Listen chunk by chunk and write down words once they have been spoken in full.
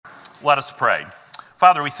Let us pray.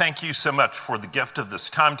 Father, we thank you so much for the gift of this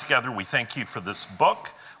time together. We thank you for this book.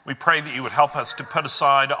 We pray that you would help us to put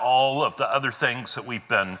aside all of the other things that we've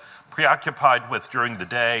been preoccupied with during the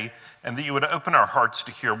day, and that you would open our hearts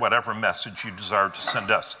to hear whatever message you desire to send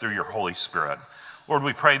us through your Holy Spirit. Lord,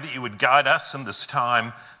 we pray that you would guide us in this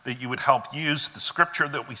time, that you would help use the scripture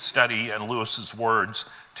that we study and Lewis's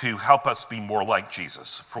words to help us be more like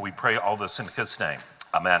Jesus. For we pray all this in his name.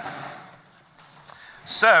 Amen.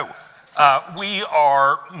 So, we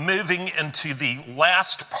are moving into the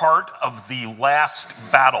last part of the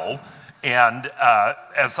last battle. And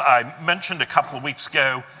as I mentioned a couple of weeks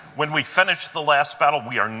ago, when we finish the last battle,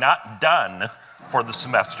 we are not done for the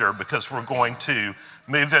semester because we're going to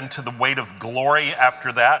move into the weight of glory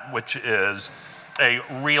after that, which is a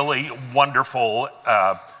really wonderful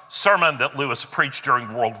sermon that Lewis preached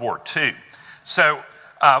during World War II. So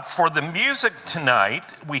for the music tonight,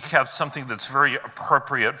 we have something that's very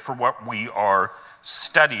appropriate for what we are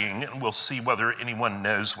studying, and we'll see whether anyone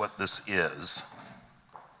knows what this is.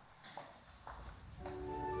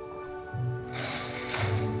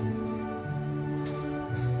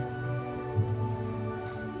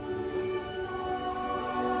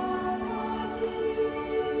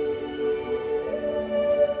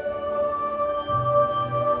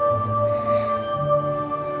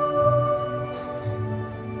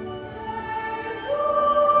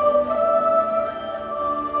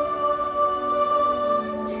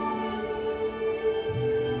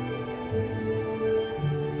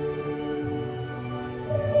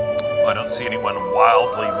 I don't see anyone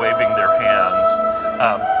wildly waving their hands.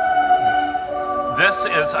 This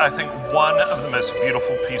is, I think, one of the most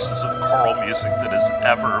beautiful pieces of choral music that has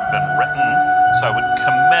ever been written. So I would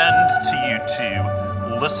commend to you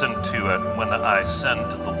to listen to it when I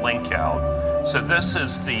send the link out. So this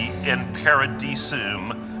is the In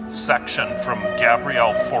Paradisum section from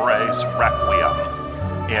Gabriel Fauré's Requiem.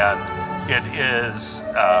 And it is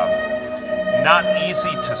not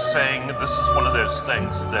easy to sing. This is one of those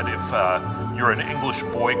things that if you're an English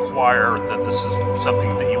boy choir, that this is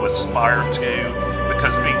something that you aspire to,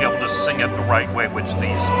 because being able to sing it the right way, which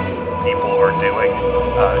these people are doing,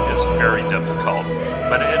 is very difficult.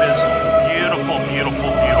 But it is beautiful,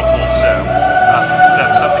 beautiful, beautiful. So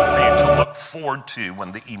that's something for you to look forward to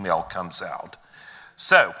when the email comes out.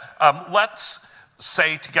 So let's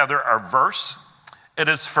say together our verse. It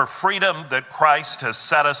is for freedom that Christ has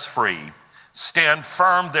set us free. Stand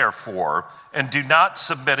firm, therefore, and do not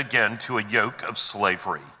submit again to a yoke of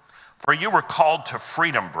slavery. For you were called to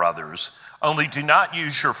freedom, brothers, only do not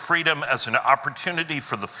use your freedom as an opportunity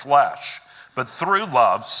for the flesh, but through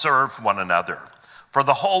love serve one another. For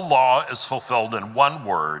the whole law is fulfilled in one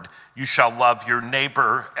word: you shall love your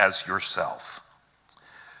neighbor as yourself.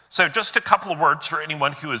 So just a couple of words for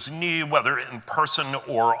anyone who is new, whether in person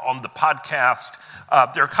or on the podcast.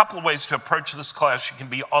 There are a couple of ways to approach this class. You can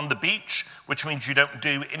be on the beach, which means you don't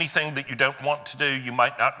do anything that you don't want to do. You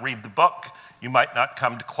might not read the book. You might not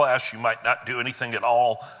come to class. You might not do anything at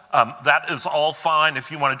all. That is all fine.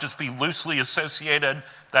 If you want to just be loosely associated,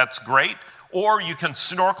 that's great. Or you can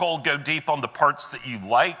snorkel, go deep on the parts that you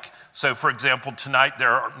like. So for example, tonight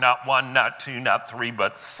there are not one, not two, not three,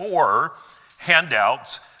 but 4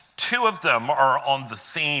 handouts. 2 of them are on the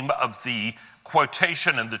theme of the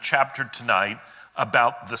quotation in the chapter tonight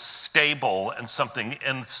about the stable and something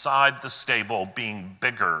inside the stable being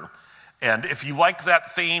bigger. And if you like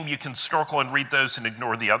that theme, you can snorkel and read those and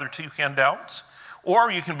ignore the other 2 handouts.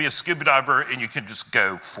 Or you can be a scuba diver and you can just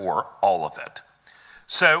go for all of it.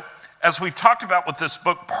 So as we've talked about with this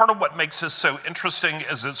book, part of what makes this so interesting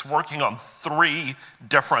is it's working on 3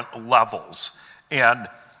 different levels. And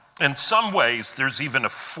in some ways, there's even a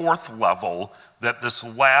 4th level that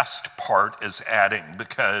this last part is adding,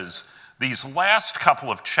 because these last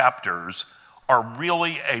couple of chapters are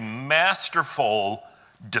really a masterful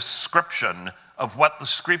description of what the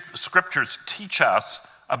scriptures teach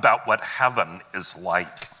us about what heaven is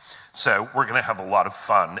like. So we're going to have a lot of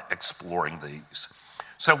fun exploring these.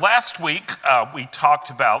 So last week, we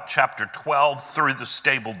talked about chapter 12, Through the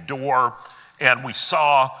Stable Door, and we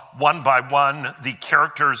saw one by one the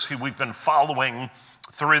characters who we've been following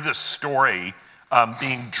through this story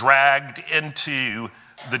being dragged into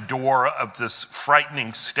the door of this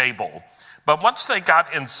frightening stable. But once they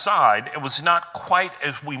got inside, it was not quite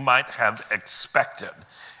as we might have expected.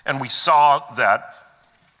 And we saw that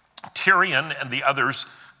Tirian and the others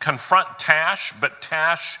confront Tash, but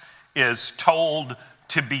Tash is told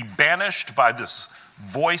to be banished by this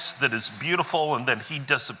voice that is beautiful, and then he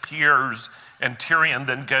disappears, and Tirian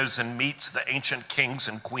then goes and meets the ancient kings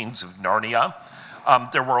and queens of Narnia.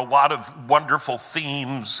 There were a lot of wonderful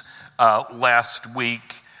themes last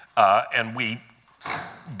week. and we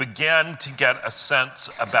begin to get a sense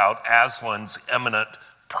about Aslan's imminent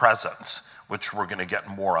presence, which we're going to get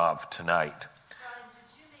more of tonight. Brian,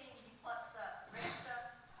 did you mean he plucks up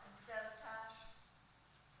Rishta instead of Tash?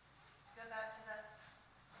 Go back to that.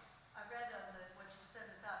 I read on what you said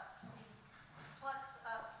is up. He plucks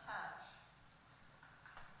up Tash.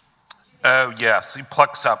 Oh, yes, he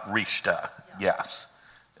plucks up Rishta. Yeah. Yes,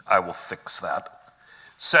 I will fix that.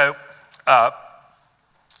 So,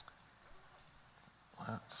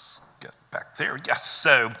 let's get back there. Yes,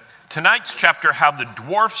 so tonight's chapter, how the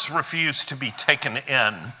dwarfs refuse to be taken in.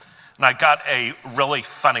 And I got a really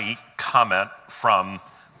funny comment from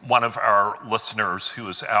one of our listeners who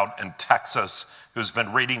is out in Texas, who's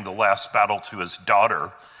been reading The Last Battle to his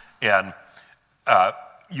daughter. And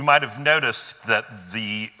you might have noticed that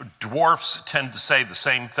the dwarfs tend to say the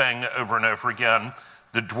same thing over and over again.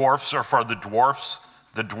 The dwarfs are for the dwarfs.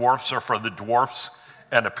 The dwarfs are for the dwarfs.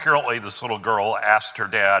 And apparently this little girl asked her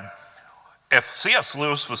dad, if C.S.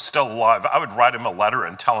 Lewis was still alive, I would write him a letter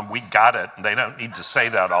and tell him we got it, and they don't need to say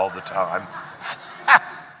that all the time.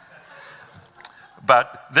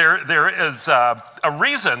 But there is a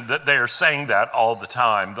reason that they are saying that all the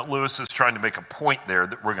time, that Lewis is trying to make a point there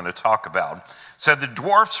that we're going to talk about. So the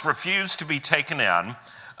dwarfs refuse to be taken in.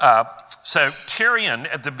 So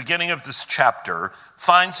Tirian, at the beginning of this chapter,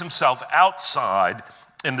 finds himself outside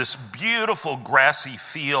in this beautiful grassy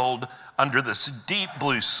field under this deep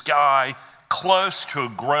blue sky, close to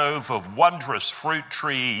a grove of wondrous fruit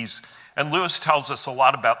trees. And Lewis tells us a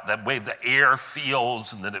lot about the way the air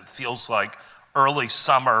feels, and that it feels like early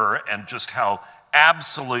summer, and just how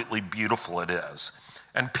absolutely beautiful it is.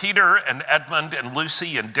 And Peter and Edmund and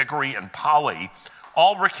Lucy and Diggory and Polly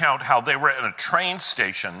all recount how they were in a train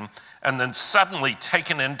station and then suddenly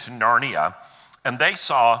taken into Narnia, and they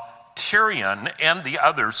saw Tirian and the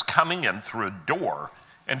others coming in through a door.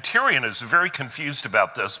 And Tirian is very confused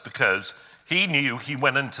about this because he knew he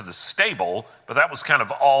went into the stable, but that was kind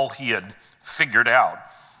of all he had figured out.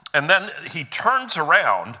 And then he turns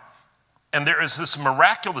around, and there is this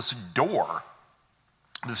miraculous door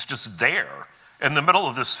that's just there in the middle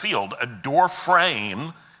of this field, a door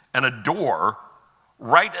frame and a door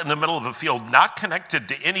right in the middle of a field, not connected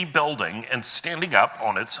to any building and standing up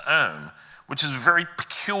on its own, which is very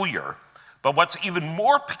peculiar. But what's even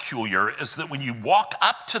more peculiar is that when you walk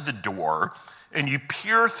up to the door and you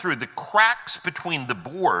peer through the cracks between the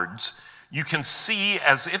boards, you can see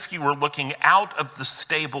as if you were looking out of the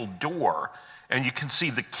stable door, and you can see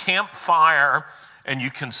the campfire, and you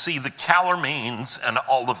can see the Calormenes and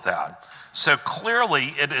all of that. So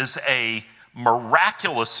clearly it is a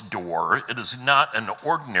miraculous door. It is not an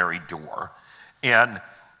ordinary door. And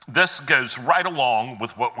this goes right along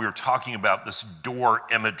with what we're talking about, this door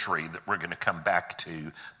imagery that we're going to come back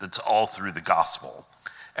to, that's all through the gospel.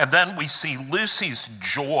 And then we see Lucy's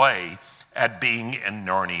joy at being in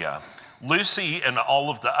Narnia. Lucy, in all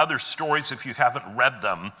of the other stories, if you haven't read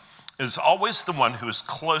them, is always the one who is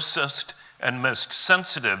closest and most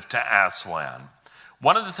sensitive to Aslan.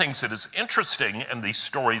 One of the things that is interesting in these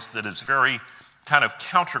stories that is very kind of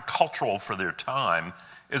countercultural for their time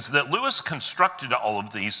is that Lewis constructed all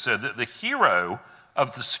of these so that the hero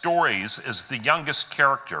of the stories is the youngest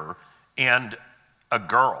character and a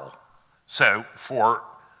girl. So for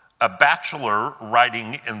a bachelor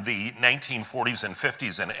writing in the 1940s and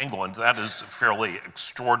 50s in England, that is fairly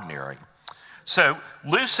extraordinary. So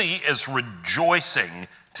Lucy is rejoicing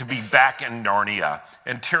to be back in Narnia,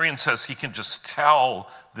 and Tirian says he can just tell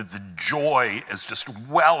that the joy is just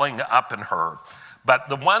welling up in her. But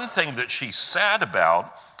the one thing that she's sad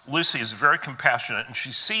about, Lucy is very compassionate, and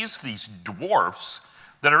she sees these dwarfs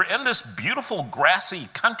that are in this beautiful grassy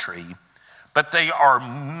country, but they are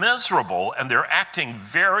miserable, and they're acting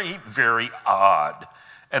very, very odd.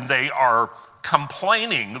 And they are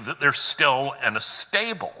complaining that they're still in a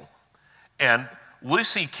stable. And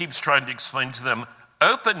Lucy keeps trying to explain to them,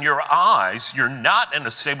 open your eyes, you're not in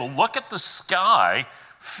a stable, look at the sky,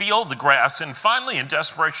 feel the grass. And finally, in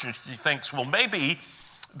desperation, she thinks, well, maybe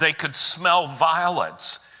they could smell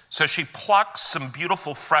violets. So she plucks some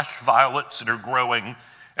beautiful fresh violets that are growing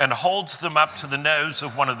and holds them up to the nose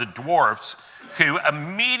of one of the dwarfs, who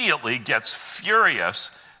immediately gets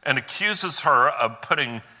furious and accuses her of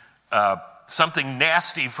putting something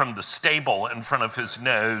nasty from the stable in front of his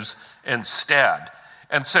nose instead.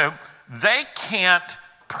 And so they can't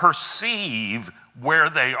perceive where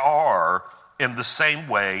they are in the same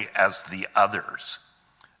way as the others.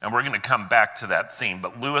 And we're going to come back to that theme,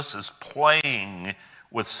 but Lewis is playing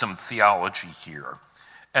with some theology here.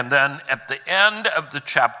 And then at the end of the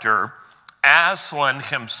chapter, Aslan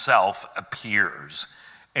himself appears.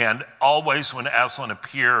 And always when Aslan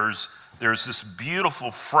appears, there's this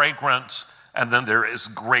beautiful fragrance, and then there is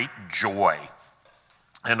great joy.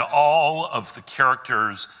 And all of the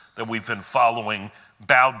characters that we've been following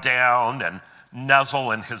bow down and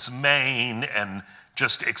nuzzle in his mane and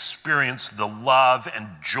just experience the love and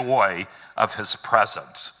joy of his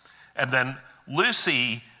presence. And then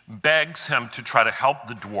Lucy begs him to try to help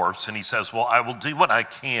the dwarfs, and he says, well, I will do what I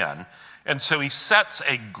can. And so he sets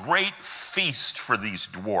a great feast for these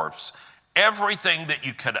dwarfs. Everything that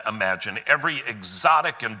you could imagine, every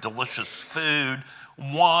exotic and delicious food,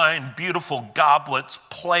 wine, beautiful goblets,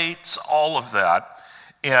 plates, all of that.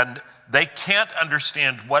 And they can't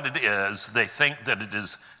understand what it is. They think that it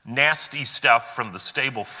is nasty stuff from the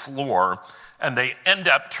stable floor, and they end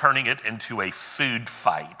up turning it into a food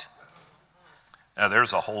fight. Now,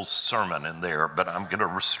 there's a whole sermon in there, but I'm going to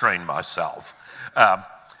restrain myself.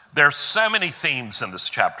 There's so many themes in this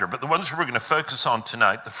chapter, but the ones we're going to focus on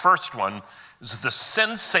tonight, the first one is the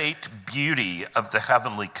sensate beauty of the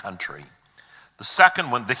heavenly country. The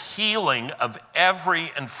second one, the healing of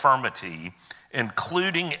every infirmity,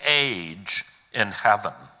 including age, in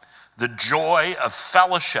heaven. The joy of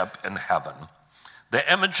fellowship in heaven.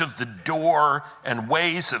 The image of the door and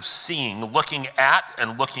ways of seeing, looking at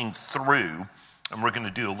and looking through. And we're going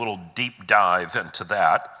to do a little deep dive into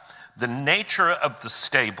that. The nature of the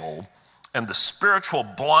stable and the spiritual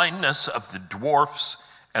blindness of the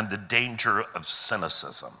dwarfs and the danger of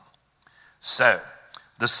cynicism. So,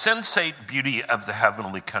 the sensate beauty of the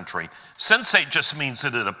heavenly country. Sensate just means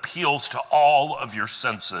that it appeals to all of your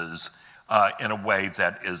senses in a way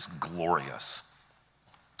that is glorious.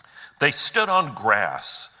 They stood on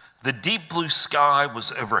grass. The deep blue sky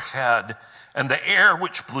was overhead, and the air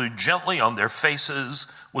which blew gently on their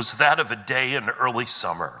faces was that of a day in early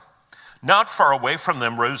summer. Not far away from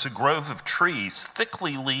them rose a grove of trees,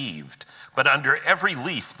 thickly leaved, but under every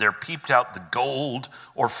leaf there peeped out the gold,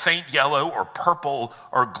 or faint yellow, or purple,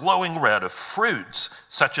 or glowing red of fruits,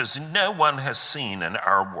 such as no one has seen in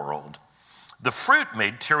our world. The fruit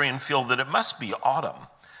made Tirian feel that it must be autumn,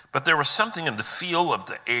 but there was something in the feel of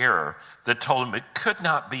the air that told him it could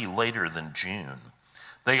not be later than June.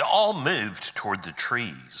 They all moved toward the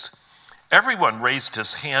trees. Everyone raised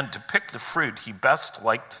his hand to pick the fruit he best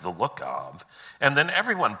liked the look of, and then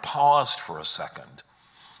everyone paused for a second.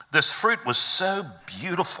 This fruit was so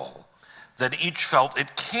beautiful that each felt,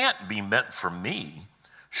 it can't be meant for me.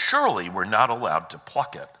 Surely we're not allowed to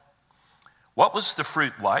pluck it. What was the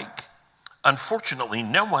fruit like? Unfortunately,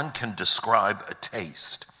 no one can describe a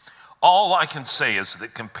taste. All I can say is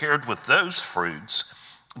that compared with those fruits,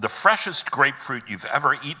 the freshest grapefruit you've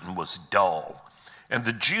ever eaten was dull, and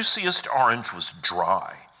the juiciest orange was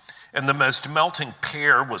dry, and the most melting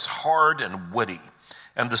pear was hard and woody,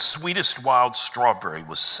 and the sweetest wild strawberry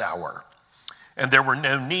was sour. And there were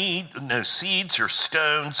no seeds or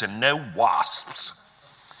stones and no wasps.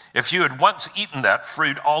 If you had once eaten that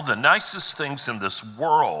fruit, all the nicest things in this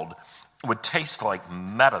world would taste like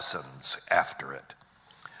medicines after it.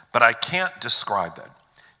 But I can't describe it.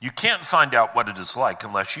 You can't find out what it is like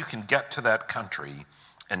unless you can get to that country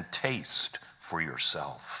and taste for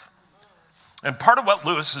yourself. And part of what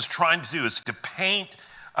Lewis is trying to do is to paint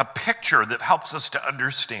a picture that helps us to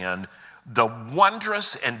understand the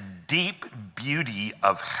wondrous and deep beauty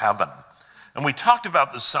of heaven. And we talked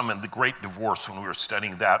about this some in The Great Divorce when we were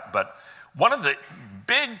studying that, but one of the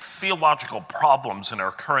big theological problems in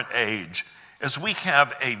our current age is we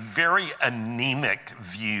have a very anemic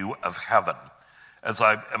view of heaven. As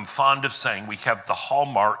I am fond of saying, we have the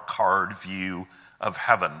Hallmark card view of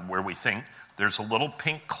heaven, where we think there's a little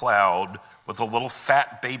pink cloud with a little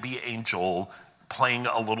fat baby angel playing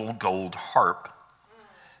a little gold harp.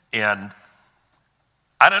 And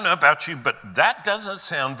I don't know about you, but that doesn't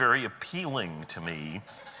sound very appealing to me.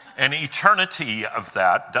 An eternity of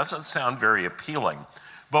that doesn't sound very appealing.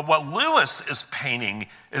 But what Lewis is painting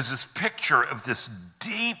is this picture of this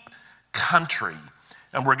deep country.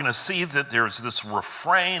 And we're going to see that there's this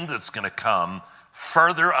refrain that's going to come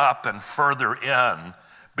further up and further in,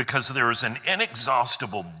 because there is an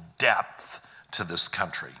inexhaustible depth to this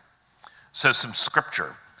country. So some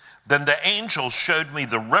scripture. Then the angel showed me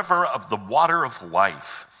the river of the water of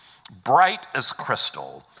life, bright as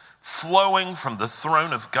crystal, flowing from the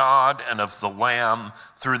throne of God and of the Lamb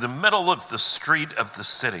through the middle of the street of the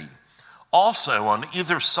city. Also on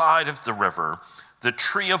either side of the river, the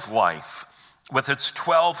tree of life, with its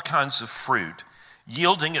 12 kinds of fruit,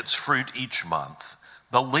 yielding its fruit each month.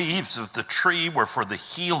 The leaves of the tree were for the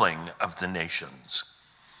healing of the nations.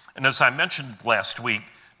 And as I mentioned last week,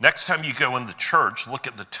 next time you go in the church, look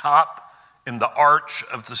at the top in the arch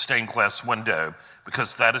of the stained glass window,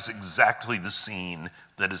 because that is exactly the scene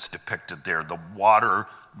that is depicted there. The water,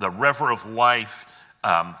 the river of life,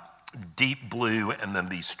 deep blue, and then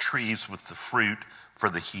these trees with the fruit for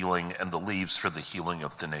the healing and the leaves for the healing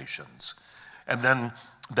of the nations. And then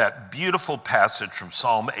that beautiful passage from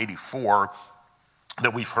Psalm 84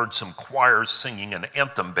 that we've heard some choirs singing an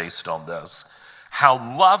anthem based on this. How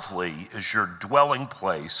lovely is your dwelling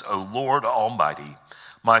place, O Lord Almighty.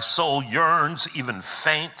 My soul yearns, even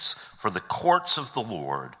faints, for the courts of the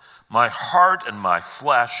Lord. My heart and my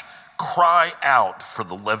flesh cry out for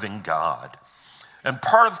the living God. And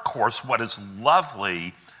part of course, what is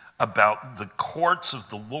lovely about the courts of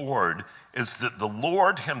the Lord is that the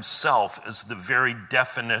Lord himself is the very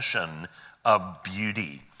definition of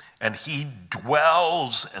beauty. And he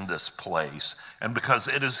dwells in this place. And because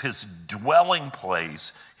it is his dwelling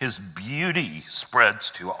place, his beauty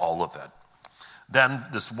spreads to all of it. Then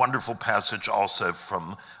this wonderful passage also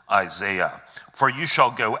from Isaiah. For you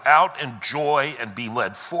shall go out in joy and be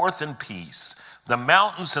led forth in peace. The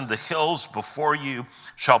mountains and the hills before you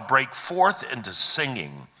shall break forth into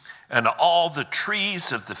singing, and all the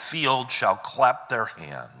trees of the field shall clap their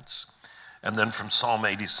hands. And then from Psalm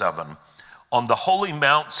 87, on the holy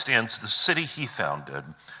mount stands the city he founded.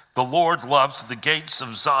 The Lord loves the gates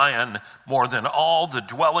of Zion more than all the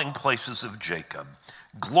dwelling places of Jacob.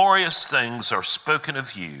 Glorious things are spoken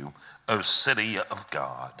of you, O city of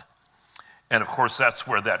God. And of course, that's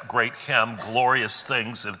where that great hymn, Glorious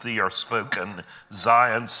Things of Thee Are Spoken,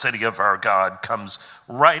 Zion, City of Our God, comes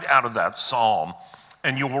right out of that psalm.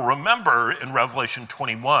 And you will remember in Revelation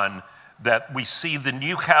 21 that we see the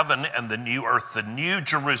new heaven and the new earth, the new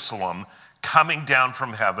Jerusalem, coming down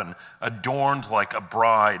from heaven, adorned like a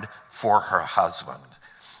bride for her husband.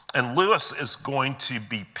 And Lewis is going to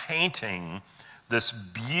be painting this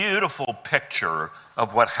beautiful picture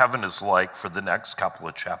of what heaven is like for the next couple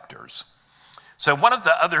of chapters. So one of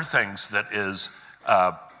the other things that is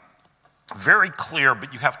very clear,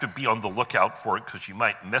 but you have to be on the lookout for it because you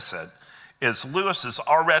might miss it, is Lewis is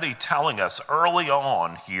already telling us early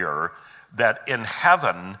on here that in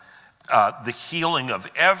heaven, the healing of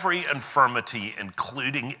every infirmity,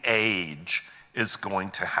 including age, is going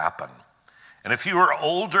to happen. And if you are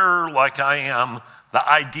older like I am, the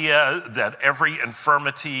idea that every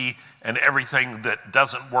infirmity and everything that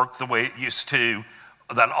doesn't work the way it used to,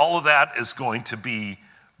 that all of that is going to be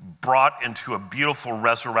brought into a beautiful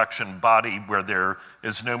resurrection body where there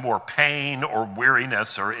is no more pain or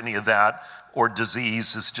weariness or any of that, or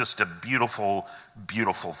disease, is just a beautiful,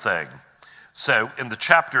 beautiful thing. So in the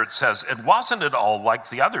chapter it says, it wasn't at all like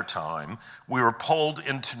the other time we were pulled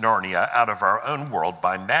into Narnia out of our own world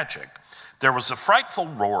by magic. There was a frightful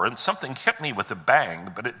roar and something hit me with a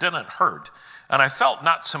bang, but it didn't hurt. And I felt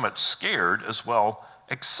not so much scared as well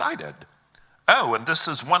excited. Oh, and this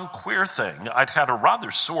is one queer thing. I'd had a rather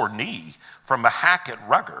sore knee from a hack at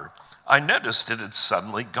rugger. I noticed it had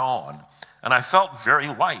suddenly gone, and I felt very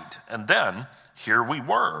light. And then here we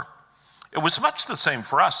were. It was much the same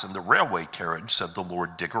for us in the railway carriage, said the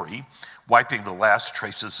Lord Diggory, wiping the last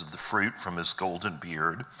traces of the fruit from his golden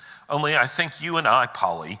beard. Only I think you and I,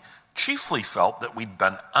 Polly, chiefly felt that we'd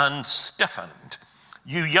been unstiffened.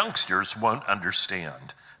 You youngsters won't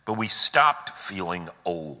understand, but we stopped feeling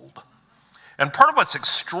old. And part of what's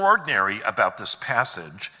extraordinary about this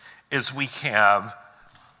passage is we have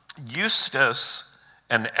Eustace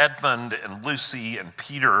and Edmund and Lucy and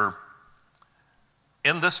Peter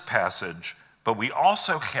in this passage, but we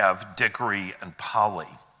also have Diggory and Polly.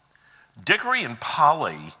 Diggory and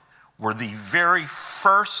Polly were the very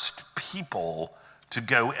first people to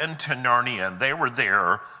go into Narnia, and they were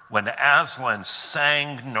there when Aslan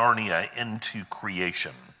sang Narnia into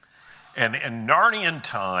creation. And in Narnian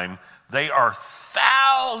time, they are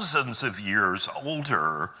thousands of years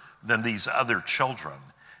older than these other children.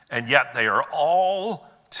 And yet they are all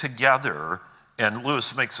together, and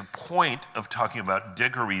Lewis makes a point of talking about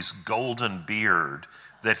Diggory's golden beard,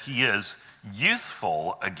 that he is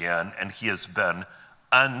youthful again, and he has been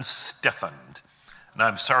unstiffened. And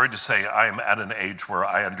I'm sorry to say I am at an age where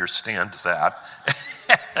I understand that.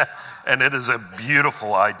 And it is a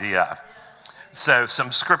beautiful idea. So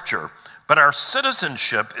some scripture. But our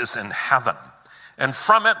citizenship is in heaven, and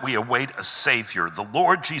from it we await a Savior, the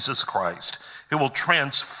Lord Jesus Christ, who will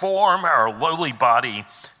transform our lowly body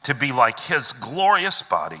to be like his glorious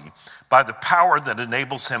body by the power that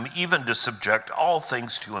enables him even to subject all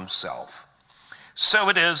things to himself. So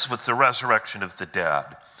it is with the resurrection of the dead.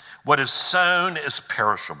 What is sown is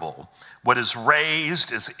perishable. What is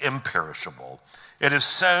raised is imperishable. It is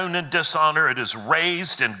sown in dishonor. It is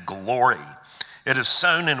raised in glory. It is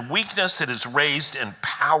sown in weakness. It is raised in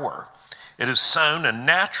power. It is sown a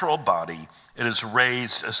natural body. It is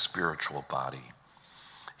raised a spiritual body.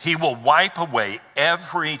 He will wipe away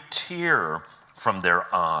every tear from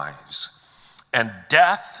their eyes, and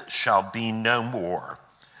death shall be no more.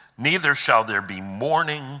 Neither shall there be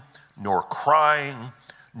mourning, nor crying,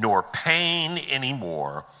 nor pain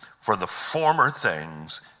anymore, for the former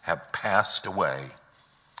things have passed away.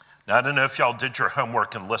 Now, I don't know if y'all did your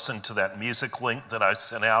homework and listened to that music link that I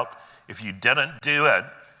sent out. If you didn't do it,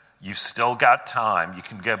 you've still got time. You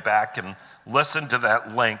can go back and listen to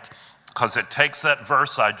that link, because it takes that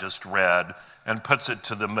verse I just read and puts it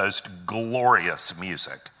to the most glorious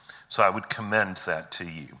music. So I would commend that to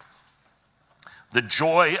you. The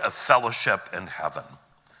joy of fellowship in heaven.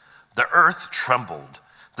 The earth trembled.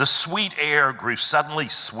 The sweet air grew suddenly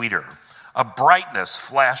sweeter. A brightness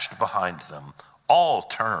flashed behind them. All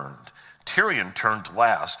turned. Tirian turned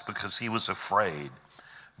last because he was afraid.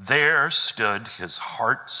 There stood his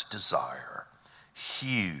heart's desire,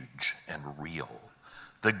 huge and real.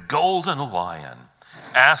 The golden lion,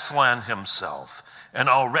 Aslan himself, and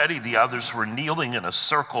already the others were kneeling in a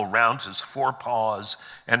circle round his forepaws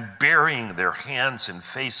and burying their hands and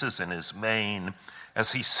faces in his mane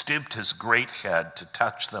as he stooped his great head to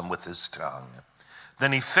touch them with his tongue.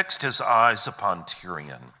 Then he fixed his eyes upon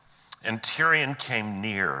Tirian, and Tirian came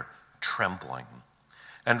near, trembling,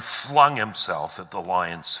 and flung himself at the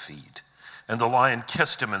lion's feet. And the lion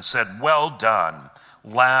kissed him and said, "Well done,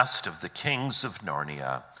 last of the kings of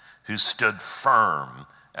Narnia, who stood firm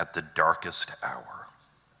at the darkest hour."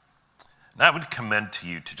 And I would commend to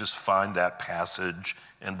you to just find that passage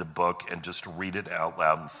in the book and just read it out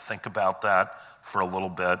loud and think about that for a little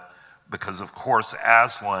bit, because of course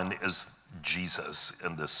Aslan is Jesus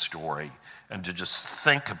in this story, and to just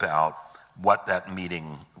think about what that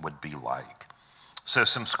meeting would be like. So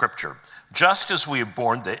some scripture. Just as we have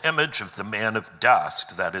borne the image of the man of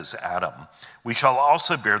dust, that is Adam, we shall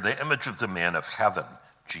also bear the image of the man of heaven,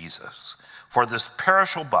 Jesus. For this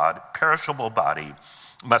perishable body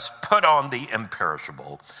must put on the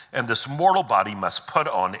imperishable, and this mortal body must put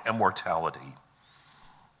on immortality.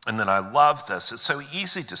 And then I love this. It's so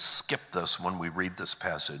easy to skip this when we read this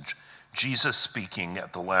passage. Jesus speaking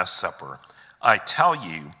at the Last Supper. I tell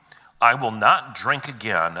you, I will not drink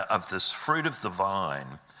again of this fruit of the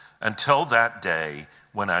vine until that day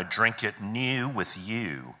when I drink it new with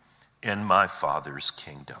you in my Father's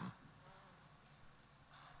kingdom.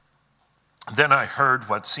 Then I heard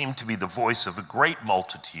what seemed to be the voice of a great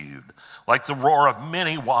multitude, like the roar of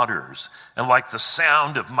many waters, and like the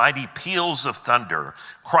sound of mighty peals of thunder,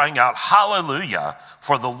 crying out, "Hallelujah,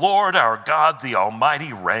 for the Lord our God, the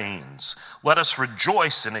Almighty reigns. Let us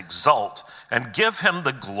rejoice and exult and give him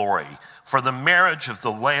the glory, for the marriage of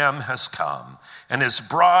the Lamb has come, and his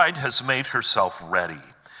bride has made herself ready.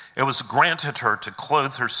 It was granted her to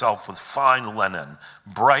clothe herself with fine linen,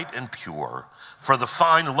 bright and pure, for the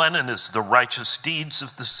fine linen is the righteous deeds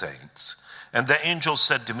of the saints. And the angel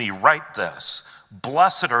said to me, write this,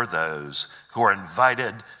 blessed are those who are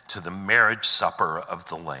invited to the marriage supper of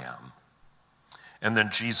the Lamb." And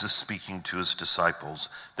then Jesus speaking to his disciples,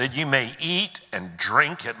 "That you may eat and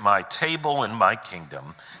drink at my table in my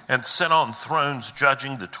kingdom, and sit on thrones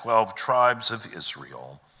judging the 12 tribes of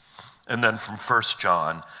Israel." And then from 1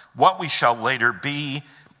 John, "What we shall later be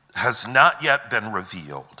has not yet been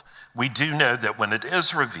revealed. We do know that when it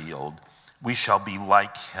is revealed, we shall be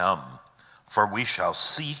like him, for we shall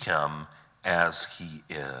see him as he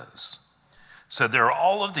is." So there are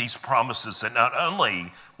all of these promises that not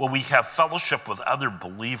only will we have fellowship with other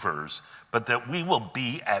believers, but that we will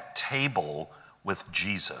be at table with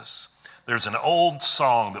Jesus. There's an old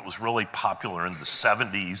song that was really popular in the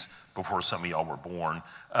 70s, before some of y'all were born,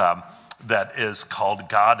 that is called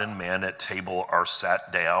 "God and Man at Table Are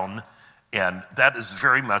Sat Down." And that is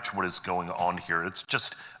very much what is going on here. It's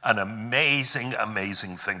just an amazing,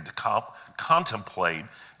 amazing thing to contemplate.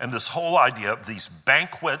 And this whole idea of these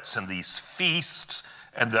banquets and these feasts,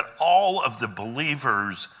 and that all of the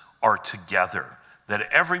believers are together, that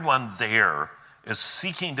everyone there is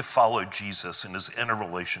seeking to follow Jesus and is in a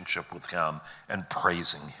relationship with him and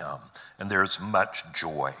praising him. And there's much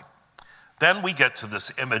joy. Then we get to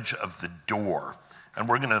this image of the door. And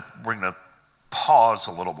we're gonna pause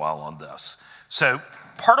a little while on this. So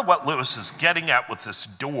part of what Lewis is getting at with this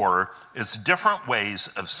door is different ways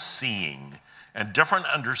of seeing and different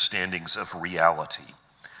understandings of reality.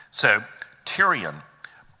 So Tirian,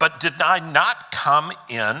 "But did I not come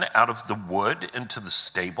in out of the wood into the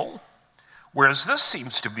stable? Whereas this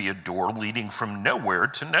seems to be a door leading from nowhere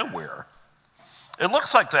to nowhere." "It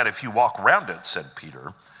looks like that if you walk around it," said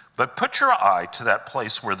Peter, "but put your eye to that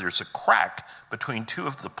place where there's a crack between two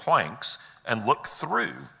of the planks and look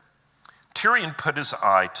through." Tirian put his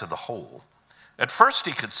eye to the hole. At first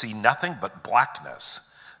he could see nothing but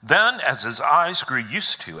blackness. Then, as his eyes grew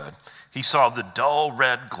used to it, he saw the dull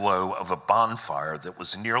red glow of a bonfire that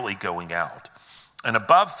was nearly going out, and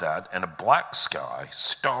above that, in a black sky,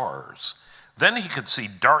 stars. Then he could see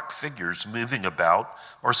dark figures moving about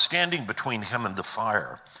or standing between him and the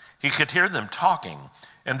fire. He could hear them talking,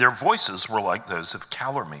 and their voices were like those of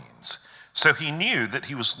Calormenes. So he knew that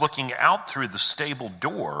he was looking out through the stable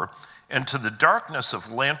door into the darkness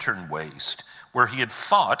of Lantern Waste, where he had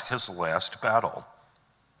fought his last battle.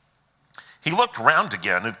 He looked round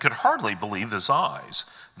again and could hardly believe his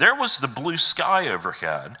eyes. There was the blue sky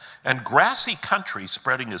overhead and grassy country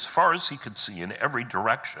spreading as far as he could see in every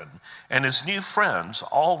direction, and his new friends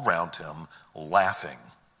all round him laughing.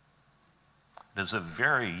 It is a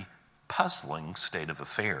very puzzling state of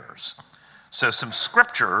affairs. So some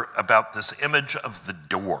scripture about this image of the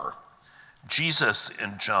door. Jesus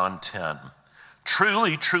in John 10.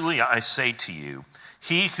 Truly, truly, I say to you,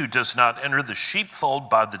 he who does not enter the sheepfold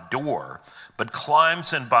by the door, but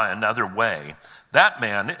climbs in by another way, that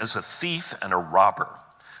man is a thief and a robber.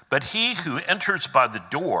 But he who enters by the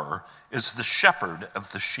door is the shepherd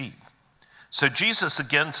of the sheep. So Jesus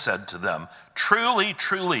again said to them, truly,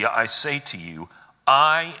 truly, I say to you,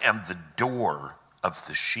 I am the door of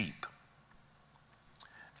the sheep.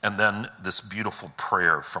 And then this beautiful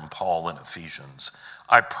prayer from Paul in Ephesians.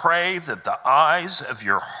 I pray that the eyes of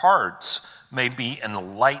your hearts may be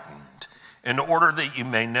enlightened, in order that you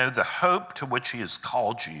may know the hope to which he has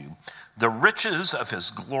called you, the riches of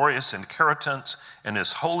his glorious inheritance in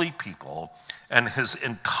his holy people, and his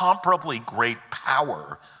incomparably great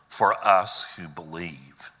power for us who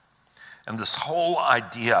believe. And this whole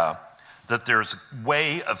idea that there's a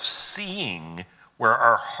way of seeing where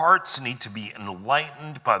our hearts need to be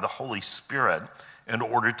enlightened by the Holy Spirit in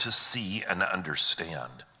order to see and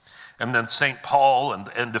understand. And then St. Paul in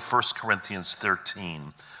the end of 1 Corinthians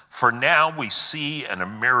 13, for now we see in a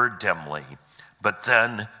mirror dimly, but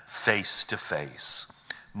then face to face.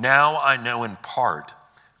 Now I know in part,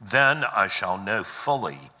 then I shall know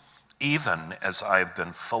fully, even as I have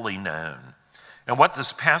been fully known. And what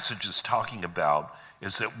this passage is talking about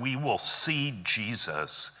is that we will see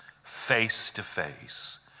Jesus face to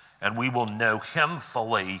face, and we will know him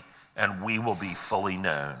fully, and we will be fully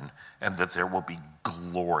known, and that there will be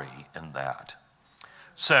glory in that.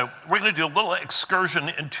 So we're going to do a little excursion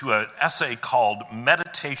into an essay called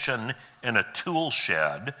Meditation in a Tool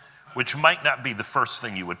Shed, which might not be the first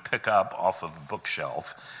thing you would pick up off of a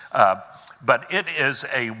bookshelf, but it is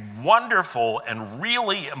a wonderful and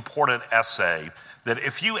really important essay that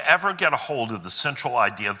if you ever get a hold of the central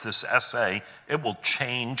idea of this essay, it will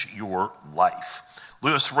change your life.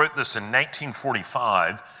 Lewis wrote this in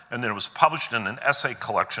 1945, and then it was published in an essay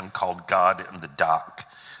collection called God in the Dock.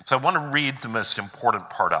 So I want to read the most important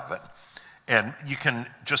part of it. And you can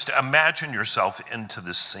just imagine yourself into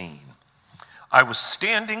this scene. I was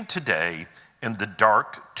standing today in the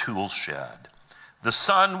dark tool shed. The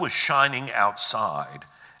sun was shining outside,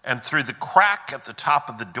 and through the crack at the top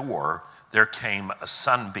of the door, there came a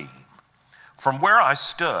sunbeam. From where I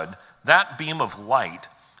stood, that beam of light,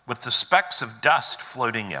 with the specks of dust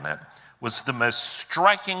floating in it, was the most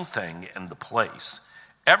striking thing in the place.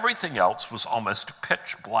 Everything else was almost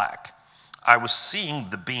pitch black. I was seeing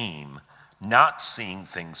the beam, not seeing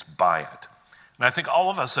things by it. And I think all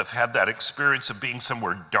of us have had that experience of being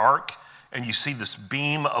somewhere dark, and you see this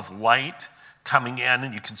beam of light coming in,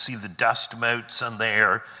 and you can see the dust motes in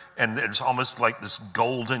there, and there's almost like this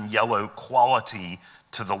golden yellow quality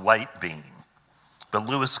to the light beam. But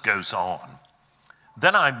Lewis goes on.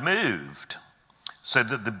 Then I moved so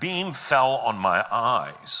that the beam fell on my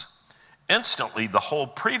eyes. Instantly, the whole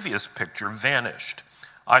previous picture vanished.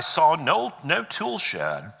 I saw no tool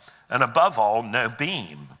shed, and above all, no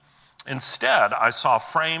beam. Instead, I saw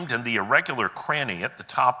framed in the irregular cranny at the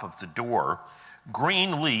top of the door,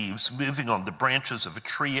 green leaves moving on the branches of a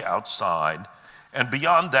tree outside, and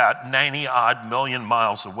beyond that, 90-odd million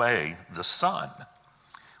miles away, the sun.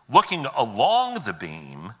 Looking along the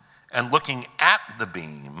beam and looking at the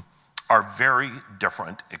beam are very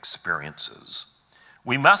different experiences.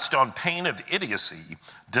 We must, on pain of idiocy,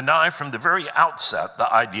 deny from the very outset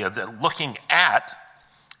the idea that looking at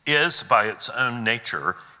is, by its own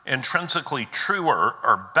nature, intrinsically truer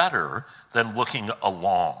or better than looking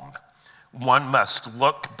along. One must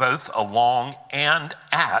look both along and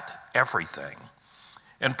at everything.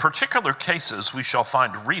 In particular cases, we shall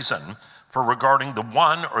find reason for regarding the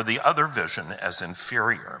one or the other vision as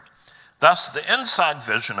inferior. Thus, the inside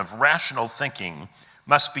vision of rational thinking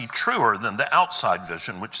must be truer than the outside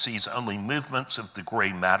vision, which sees only movements of the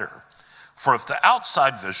gray matter. For if the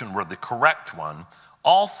outside vision were the correct one,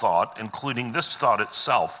 all thought, including this thought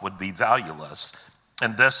itself, would be valueless,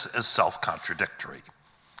 And this is self-contradictory.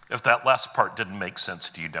 If that last part didn't make sense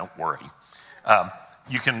to you, don't worry.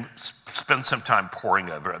 You can spend some time poring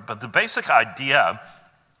over it. But the basic idea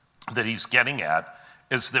that he's getting at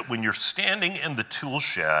is that when you're standing in the tool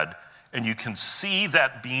shed and you can see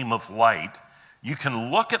that beam of light, you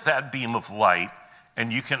can look at that beam of light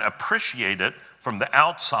and you can appreciate it from the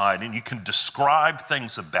outside, and you can describe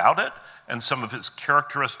things about it and some of its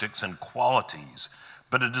characteristics and qualities.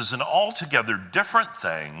 But it is an altogether different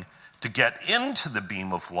thing to get into the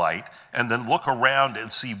beam of light and then look around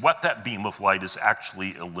and see what that beam of light is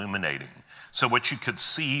actually illuminating. So what you could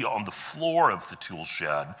see on the floor of the tool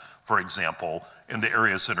shed, for example, in the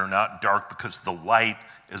areas that are not dark because the light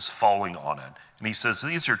is falling on it. And he says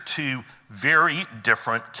these are two very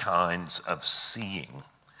different kinds of seeing.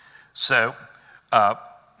 So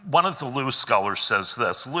one of the Lewis scholars says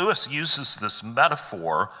this: Lewis uses this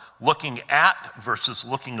metaphor, looking at versus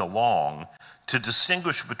looking along, to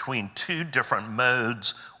distinguish between two different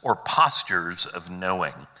modes or postures of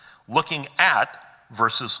knowing. Looking at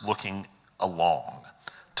versus looking along.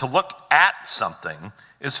 To look at something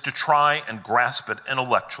is to try and grasp it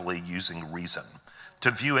intellectually using reason.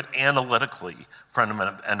 To view it analytically from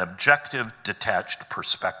an objective, detached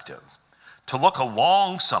perspective. To look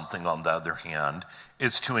along something, on the other hand,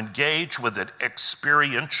 is to engage with it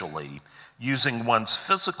experientially using one's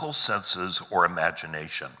physical senses or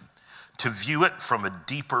imagination. To view it from a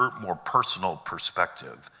deeper, more personal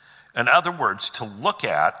perspective. In other words, to look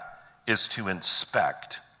at is to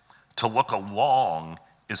inspect. To look along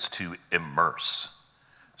is to immerse.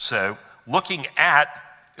 So looking at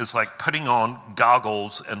is like putting on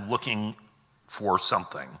goggles and looking for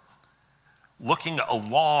something. Looking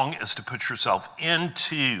along is to put yourself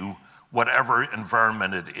into whatever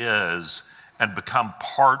environment it is and become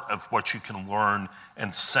part of what you can learn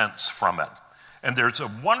and sense from it. And there's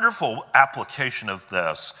a wonderful application of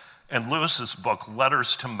this in Lewis's book,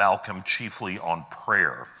 Letters to Malcolm, chiefly on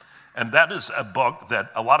prayer. And that is a book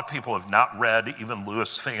that a lot of people have not read, even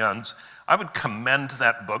Lewis fans. I would commend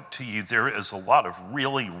that book to you. There is a lot of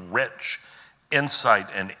really rich insight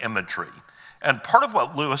and imagery. And part of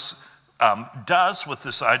what Lewis does with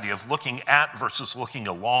this idea of looking at versus looking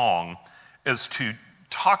along is to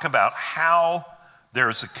talk about how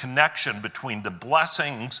there's a connection between the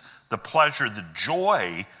blessings, the pleasure, the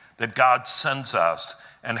joy that God sends us,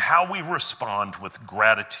 and how we respond with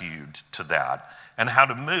gratitude to that, and how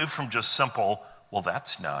to move from just simple, well,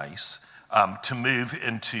 that's nice, to move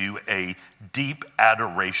into a deep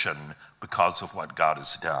adoration because of what God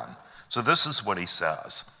has done. So this is what he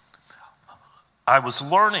says. I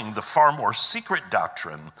was learning the far more secret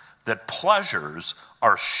doctrine that pleasures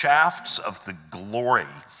are shafts of the glory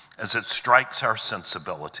as it strikes our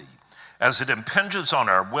sensibility. As it impinges on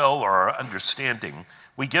our will or our understanding,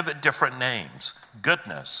 we give it different names,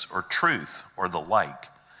 goodness or truth or the like.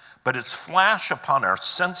 But its flash upon our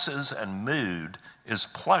senses and mood is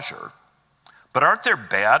pleasure. But aren't there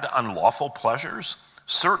bad, unlawful pleasures?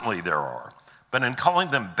 Certainly there are. But in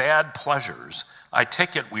calling them bad pleasures, I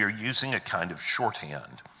take it we are using a kind of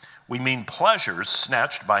shorthand. We mean pleasures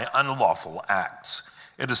snatched by unlawful acts.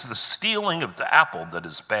 It is the stealing of the apple that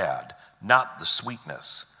is bad, not the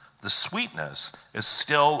sweetness. The sweetness is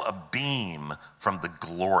still a beam from the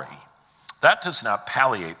glory. That does not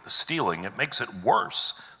palliate the stealing, it makes it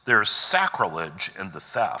worse. There is sacrilege in the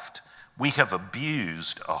theft. We have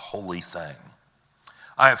abused a holy thing.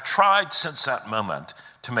 I have tried since that moment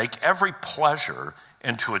to make every pleasure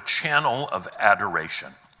into a channel of adoration.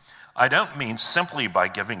 I don't mean simply by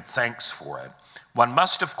giving thanks for it. One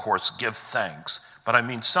must, of course, give thanks, but I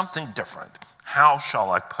mean something different. How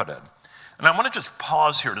shall I put it? And I want to just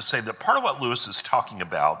pause here to say that part of what Lewis is talking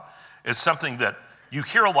about is something that you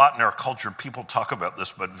hear a lot in our culture. People talk about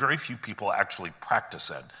this, but very few people actually practice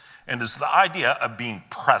it. And it's the idea of being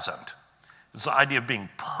present. It's the idea of being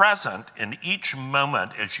present in each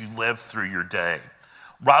moment as you live through your day,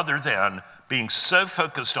 rather than being so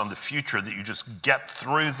focused on the future that you just get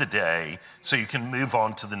through the day so you can move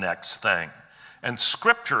on to the next thing. And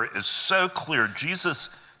scripture is so clear.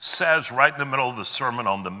 Jesus says right in the middle of the Sermon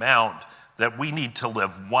on the Mount that we need to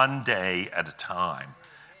live one day at a time.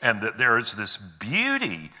 And that there is this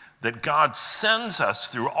beauty that God sends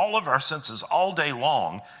us through all of our senses all day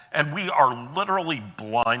long, and we are literally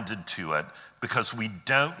blinded to it because we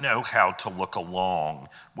don't know how to look along.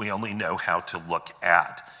 We only know how to look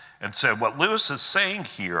at. And so what Lewis is saying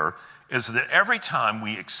here is that every time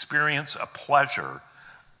we experience a pleasure,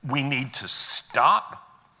 we need to stop,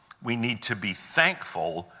 we need to be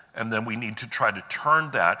thankful, and then we need to try to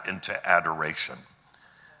turn that into adoration.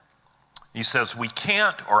 He says, we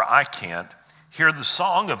can't, or I can't, hear the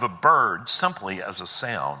song of a bird simply as a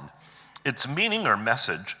sound, its meaning or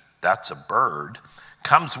message, that's a bird,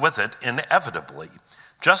 comes with it inevitably,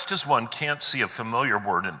 just as one can't see a familiar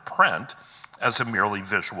word in print as a merely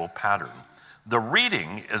visual pattern. The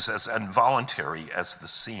reading is as involuntary as the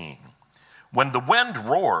seeing. When the wind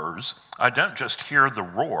roars, I don't just hear the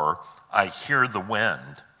roar, I hear the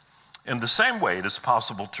wind. In the same way, it is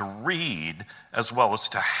possible to read as well as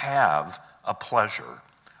to have a pleasure,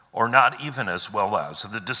 or not even as well as.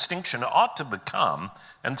 The distinction ought to become,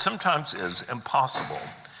 and sometimes is, impossible.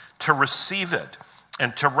 To receive it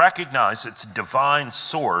and to recognize its divine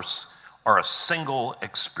source are a single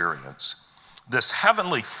experience. This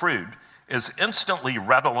heavenly fruit is instantly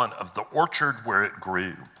redolent of the orchard where it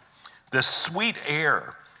grew. This sweet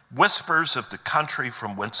air whispers of the country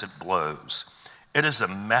from whence it blows. It is a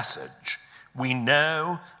message. We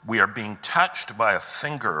know we are being touched by a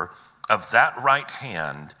finger of that right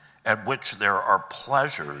hand at which there are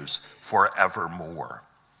pleasures forevermore.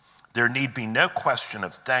 There need be no question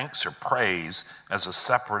of thanks or praise as a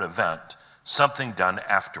separate event, something done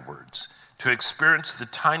afterwards. To experience the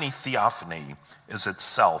tiny theophany is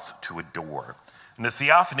itself to adore. And the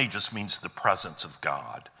theophany just means the presence of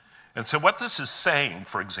God. And so what this is saying,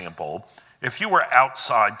 for example, if you were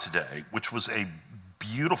outside today, which was a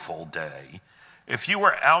beautiful day, if you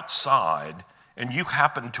were outside and you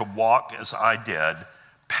happened to walk, as I did,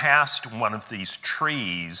 past one of these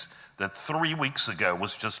trees that 3 weeks ago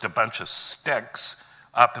was just a bunch of sticks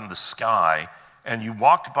up in the sky, and you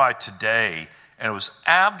walked by today and it was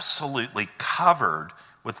absolutely covered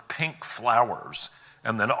with pink flowers,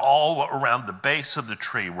 and then all around the base of the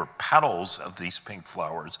tree were petals of these pink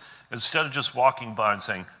flowers, instead of just walking by and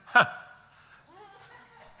saying,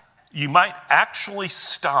 you might actually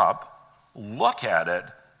stop, look at it,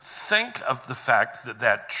 think of the fact that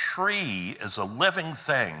that tree is a living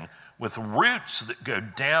thing with roots that go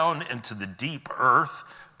down into the deep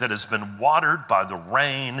earth that has been watered by the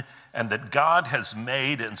rain, and that God has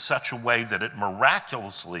made in such a way that it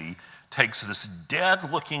miraculously takes this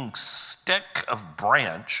dead-looking stick of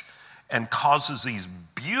branch and causes these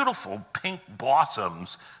beautiful pink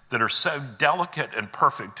blossoms that are so delicate and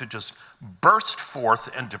perfect to just burst forth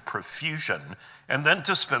into profusion, and then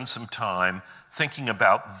to spend some time thinking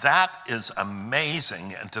about that is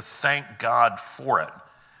amazing and to thank God for it.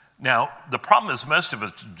 Now, the problem is most of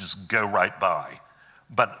us just go right by.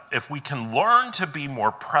 But if we can learn to be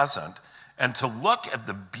more present and to look at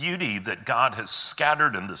the beauty that God has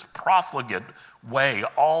scattered in this profligate way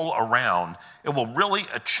all around, it will really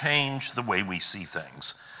change the way we see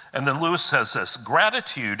things. And then Lewis says this,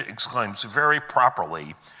 gratitude exclaims very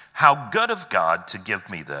properly, how good of God to give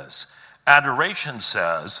me this. Adoration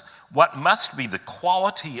says, what must be the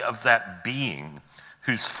quality of that being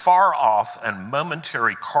whose far off and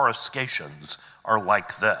momentary coruscations are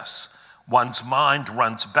like this. One's mind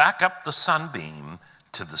runs back up the sunbeam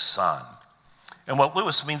to the sun. And what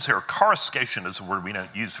Lewis means here, coruscation is a word we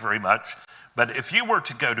don't use very much, but if you were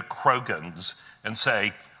to go to Krogan's and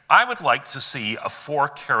say, I would like to see a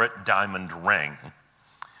 4-carat diamond ring,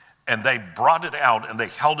 and they brought it out and they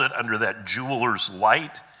held it under that jeweler's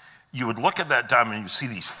light, you would look at that diamond and you see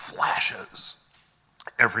these flashes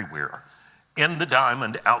everywhere. In the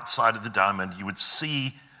diamond, outside of the diamond, you would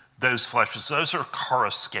see those flashes. Those are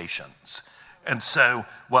coruscations. And so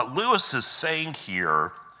what Lewis is saying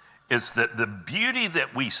here is that the beauty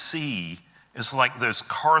that we see is like those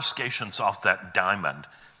coruscations off that diamond,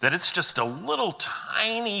 that it's just a little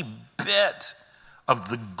tiny bit of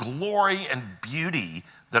the glory and beauty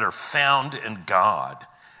that are found in God.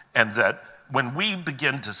 And that when we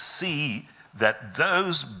begin to see that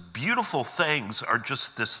those beautiful things are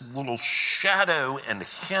just this little shadow and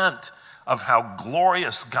hint of how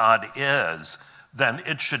glorious God is, then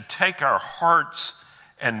it should take our hearts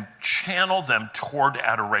and channel them toward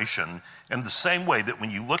adoration in the same way that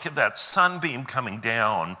when you look at that sunbeam coming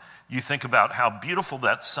down, you think about how beautiful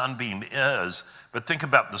that sunbeam is, but think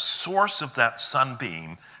about the source of that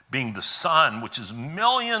sunbeam being the sun, which is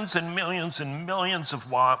millions and millions and millions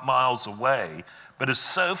of miles away, but is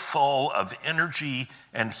so full of energy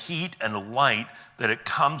and heat and light that it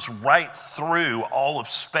comes right through all of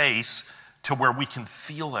space to where we can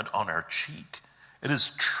feel it on our cheek. It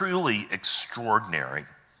is truly extraordinary.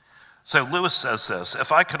 So Lewis says this,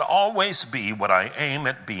 if I could always be what I aim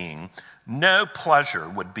at being, no pleasure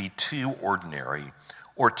would be too ordinary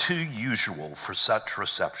or too usual for such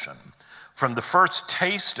reception. From the first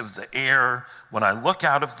taste of the air, when I look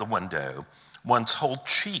out of the window, one's whole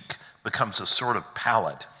cheek becomes a sort of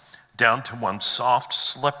palette, down to one's soft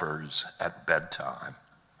slippers at bedtime.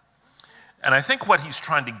 And I think what he's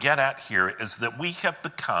trying to get at here is that we have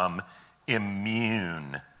become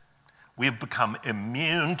immune. We have become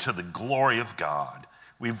immune to the glory of God.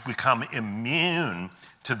 We've become immune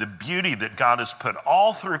to the beauty that God has put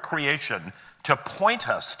all through creation to point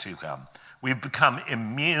us to him. We've become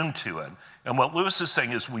immune to it. And what Lewis is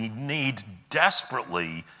saying is we need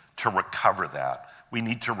desperately to recover that. We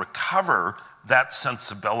need to recover that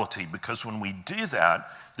sensibility, because when we do that,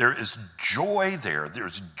 there is joy there.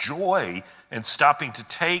 There's joy in stopping to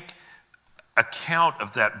take account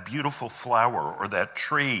of that beautiful flower or that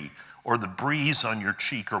tree or the breeze on your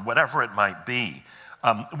cheek or whatever it might be.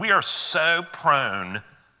 We are so prone,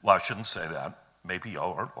 well, I shouldn't say that. Maybe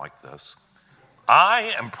y'all aren't like this.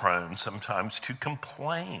 I am prone sometimes to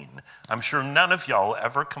complain. I'm sure none of y'all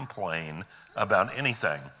ever complain about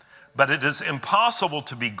anything. But it is impossible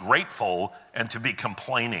to be grateful and to be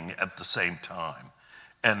complaining at the same time.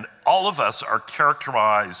 And all of us are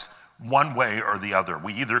characterized one way or the other.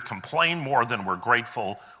 We either complain more than we're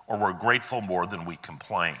grateful, or we're grateful more than we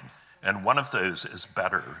complain. And one of those is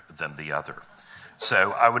better than the other.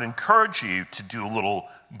 So I would encourage you to do a little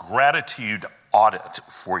gratitude audit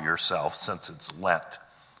for yourself since it's Lent.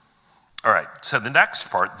 All right, so the next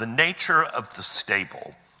part, the nature of the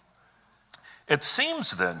stable. It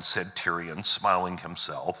seems then, said Tirian, smiling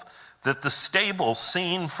himself, that the stable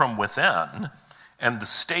seen from within and the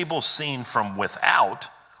stable seen from without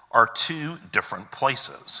are two different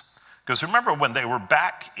places. Because remember, when they were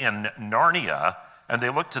back in Narnia and they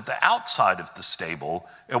looked at the outside of the stable,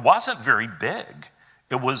 it wasn't very big.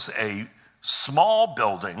 It was a small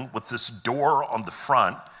building with this door on the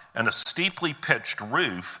front and a steeply pitched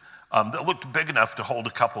roof that looked big enough to hold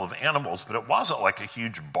a couple of animals, but it wasn't like a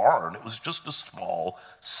huge barn. It was just a small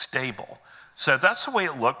stable. So that's the way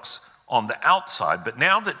it looks on the outside. But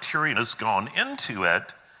now that Tirian has gone into it,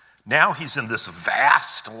 now he's in this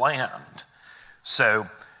vast land. So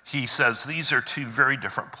he says, these are two very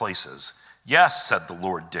different places. Yes, said the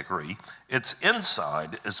Lord Diggory, its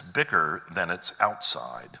inside is bigger than its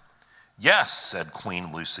outside. Yes, said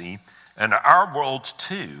Queen Lucy, and our world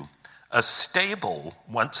too. A stable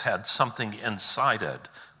once had something inside it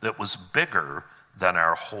that was bigger than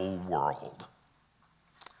our whole world.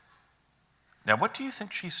 Now, what do you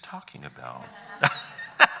think she's talking about?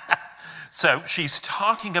 So she's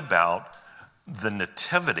talking about the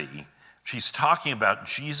nativity. She's talking about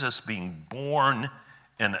Jesus being born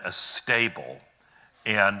in a stable.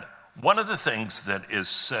 And one of the things that is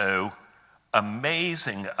so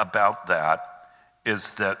amazing about that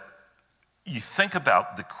is that you think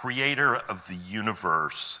about the creator of the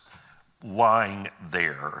universe lying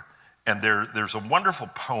there. And there's a wonderful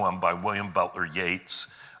poem by William Butler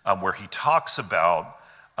Yeats where he talks about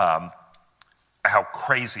how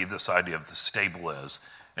crazy this idea of the stable is.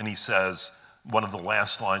 And he says, one of the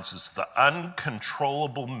last lines is, the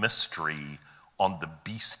uncontrollable mystery on the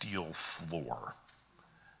bestial floor.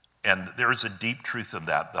 And there is a deep truth in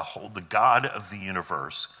that, the God of the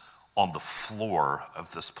universe on the floor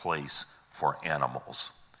of this place for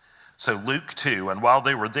animals. So Luke 2, and while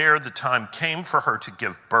they were there, the time came for her to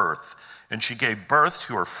give birth, and she gave birth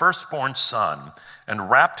to her firstborn son, and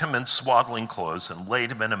wrapped him in swaddling clothes, and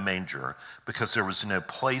laid him in a manger, because there was no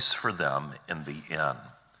place for them in the inn.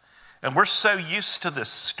 And we're so used to this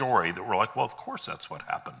story that we're like, well, of course that's what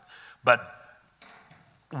happened. But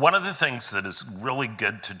one of the things that is really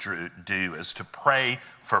good to do is to pray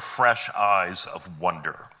for fresh eyes of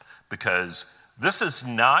wonder, because this is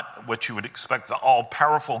not what you would expect the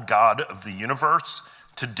all-powerful God of the universe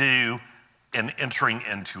to do in entering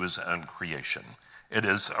into his own creation. It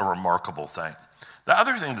is a remarkable thing. The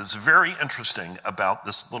other thing that's very interesting about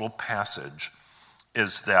this little passage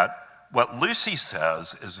is that what Lucy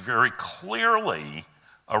says is very clearly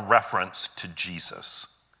a reference to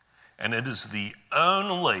Jesus. And it is the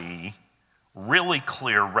only really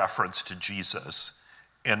clear reference to Jesus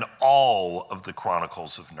in all of the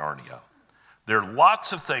Chronicles of Narnia. There are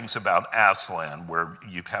lots of things about Aslan where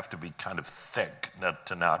you have to be kind of thick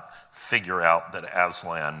to not figure out that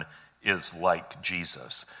Aslan is like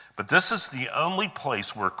Jesus. But this is the only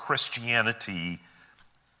place where Christianity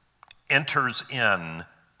enters in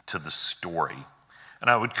to the story. And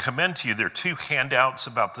I would commend to you, there are two handouts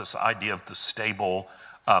about this idea of the stable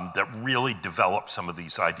that really develop some of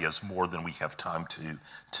these ideas more than we have time to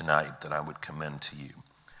tonight, that I would commend to you.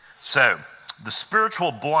 So, the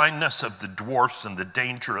spiritual blindness of the dwarfs and the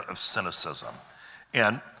danger of cynicism.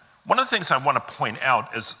 And one of the things I want to point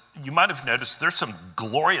out is, you might have noticed there's some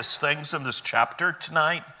glorious things in this chapter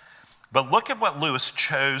tonight, but look at what Lewis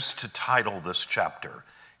chose to title this chapter.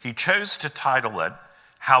 He chose to title it,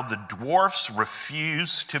 How the Dwarfs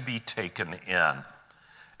Refuse to be Taken In.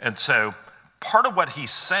 And so part of what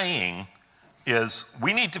he's saying is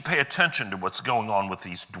we need to pay attention to what's going on with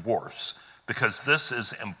these dwarfs because this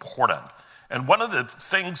is important. And one of the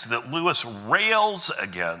things that Lewis rails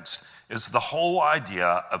against is the whole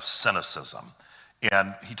idea of cynicism.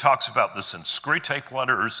 And he talks about this in Screwtape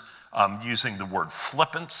Letters, using the word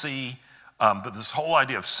flippancy, but this whole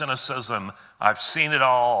idea of cynicism, I've seen it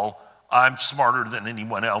all, I'm smarter than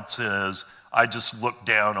anyone else is, I just look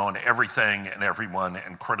down on everything and everyone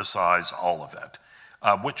and criticize all of it,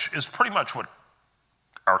 which is pretty much what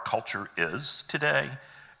our culture is today.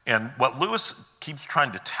 And what Lewis keeps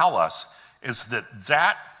trying to tell us is that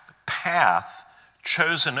that path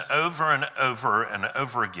chosen over and over and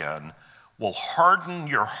over again will harden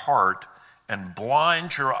your heart and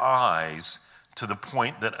blind your eyes to the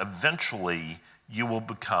point that eventually you will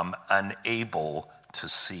become unable to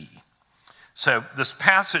see. So this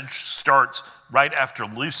passage starts right after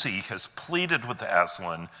Lucy has pleaded with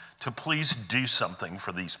Aslan to please do something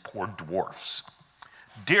for these poor dwarfs.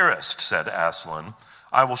 "Dearest," said Aslan,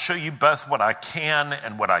 "I will show you both what I can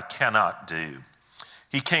and what I cannot do."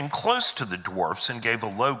 He came close to the dwarfs and gave a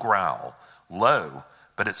low growl, low,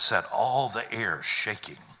 but it set all the air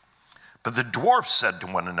shaking. But the dwarfs said to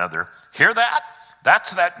one another, "Hear that?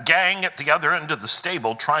 That's that gang at the other end of the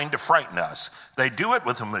stable trying to frighten us. They do it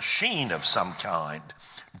with a machine of some kind.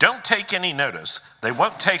 Don't take any notice. They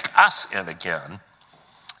won't take us in again."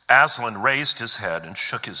 Aslan raised his head and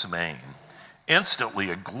shook his mane.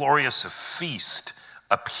 Instantly, a glorious feast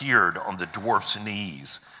appeared on the dwarf's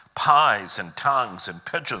knees, pies and tongues and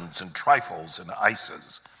pigeons and trifles and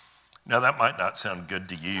ices. Now, that might not sound good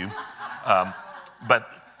to you, but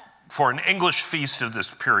for an English feast of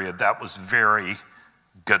this period, that was very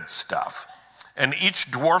good stuff. And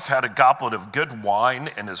each dwarf had a goblet of good wine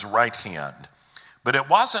in his right hand, but it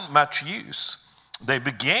wasn't much use. They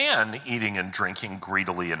began eating and drinking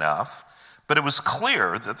greedily enough, but it was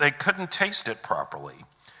clear that they couldn't taste it properly.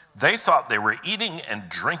 They thought they were eating and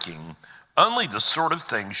drinking only the sort of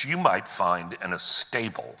things you might find in a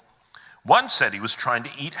stable. One said he was trying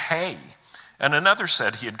to eat hay, and another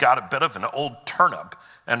said he had got a bit of an old turnip,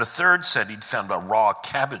 and a third said he'd found a raw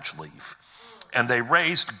cabbage leaf. And they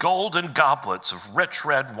raised golden goblets of rich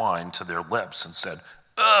red wine to their lips and said,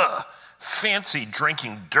 "Ugh, fancy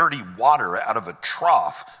drinking dirty water out of a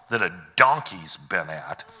trough that a donkey's been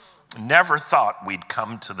at. Never thought we'd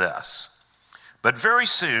come to this." But very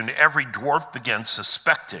soon, every dwarf began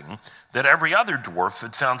suspecting that every other dwarf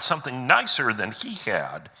had found something nicer than he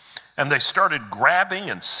had, and they started grabbing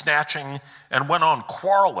and snatching and went on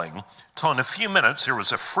quarreling till in a few minutes there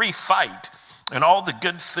was a free fight, and all the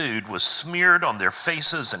good food was smeared on their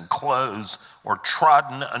faces and clothes or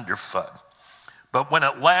trodden underfoot. But when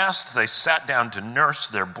at last they sat down to nurse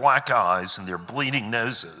their black eyes and their bleeding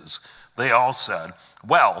noses, they all said,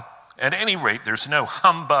 "Well, at any rate, there's no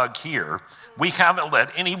humbug here. We haven't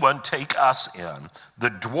let anyone take us in. The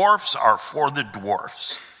dwarfs are for the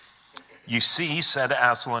dwarfs." "You see," said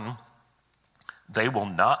Aslan, "they will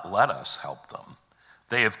not let us help them.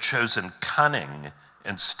 They have chosen cunning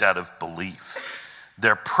instead of belief.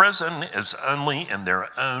 Their prison is only in their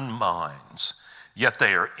own minds, yet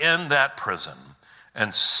they are in that prison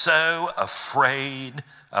and so afraid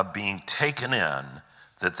of being taken in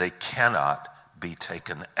that they cannot be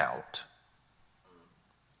taken out."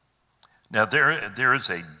 Now, there is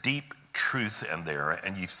a deep truth in there,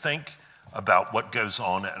 and you think about what goes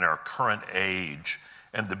on in our current age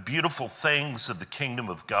and the beautiful things of the kingdom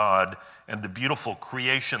of God and the beautiful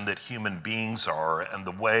creation that human beings are and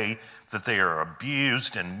the way that they are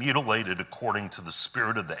abused and mutilated according to the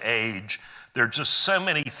spirit of the age. There are just so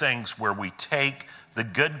many things where we take the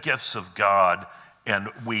good gifts of God and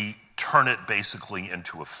we turn it basically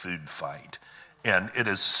into a food fight. And it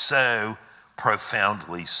is so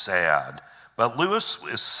profoundly sad. But Lewis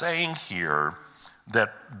is saying here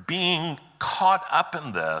that being caught up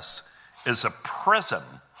in this is a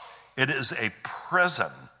prison. It is a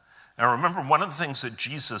prison. Now remember, one of the things that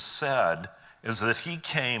Jesus said is that he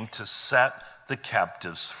came to set the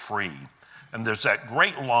captives free. And there's that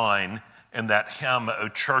great line in that hymn, "O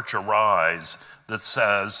Church Arise," that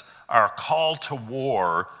says, "Our call to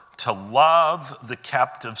war, to love the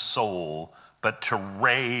captive soul, but to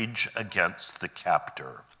rage against the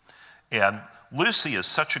captor." And Lucy is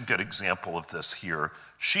such a good example of this here.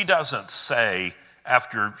 She doesn't say,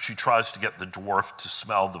 after she tries to get the dwarf to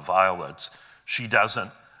smell the violets, she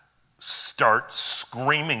doesn't start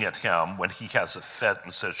screaming at him when he has a fit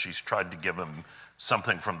and says she's tried to give him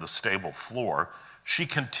something from the stable floor. She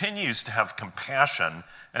continues to have compassion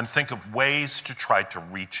and think of ways to try to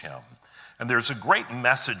reach him. And there's a great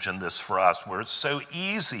message in this for us where it's so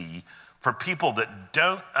easy for people that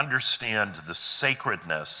don't understand the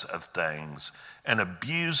sacredness of things and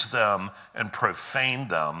abuse them and profane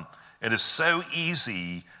them, it is so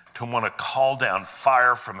easy to want to call down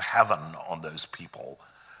fire from heaven on those people.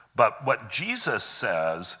 But what Jesus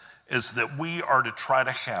says is that we are to try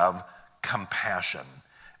to have compassion,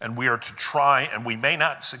 and we are to try, and we may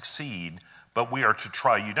not succeed, but we are to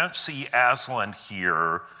try. You don't see Aslan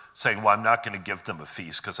here saying, well, I'm not going to give them a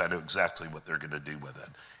feast because I know exactly what they're going to do with it.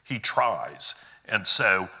 He tries. And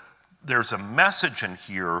so there's a message in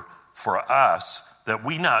here for us that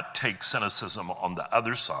we not take cynicism on the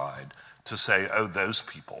other side to say, oh, those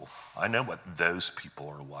people, I know what those people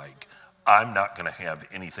are like. I'm not going to have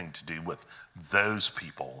anything to do with those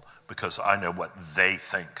people because I know what they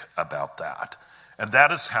think about that. And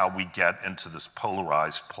that is how we get into this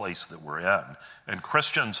polarized place that we're in. And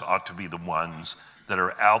Christians ought to be the ones that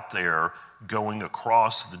are out there going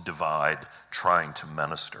across the divide trying to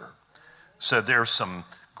minister. So there's some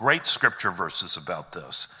great scripture verses about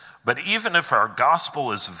this. But even if our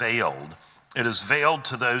gospel is veiled, it is veiled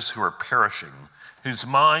to those who are perishing, whose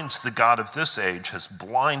minds the God of this age has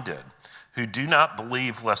blinded, who do not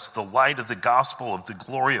believe lest the light of the gospel of the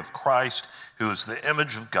glory of Christ, who is the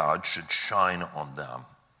image of God, should shine on them.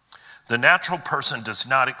 The natural person does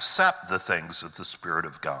not accept the things of the Spirit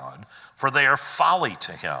of God, for they are folly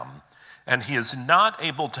to him, and he is not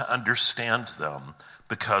able to understand them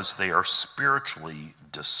because they are spiritually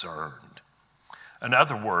discerned. In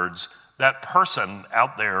other words, that person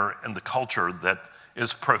out there in the culture that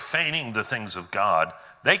is profaning the things of God,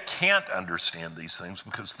 they can't understand these things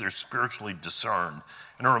because they're spiritually discerned.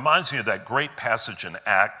 And it reminds me of that great passage in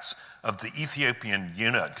Acts of the Ethiopian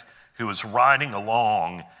eunuch who is riding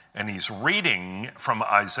along and he's reading from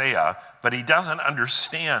Isaiah, but he doesn't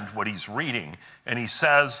understand what he's reading. And he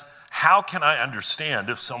says, how can I understand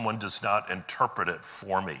if someone does not interpret it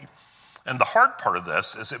for me? And the hard part of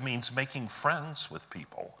this is it means making friends with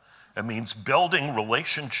people. It means building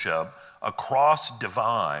relationship across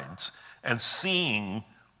divides and seeing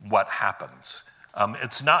what happens.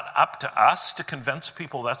 It's not up to us to convince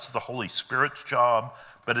people, that's the Holy Spirit's job,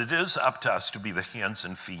 but it is up to us to be the hands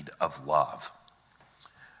and feet of love.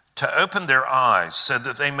 To open their eyes so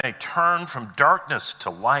that they may turn from darkness to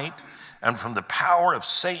light and from the power of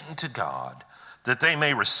Satan to God, that they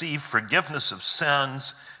may receive forgiveness of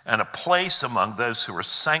sins and a place among those who are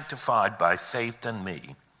sanctified by faith in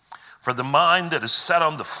me. For the mind that is set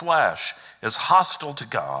on the flesh is hostile to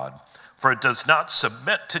God, for it does not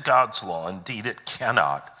submit to God's law. Indeed, it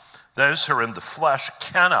cannot. Those who are in the flesh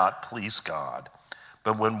cannot please God.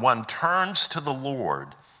 But when one turns to the Lord,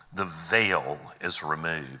 the veil is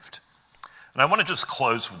removed. And I want to just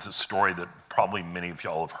close with a story that probably many of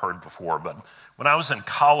y'all have heard before. But when I was in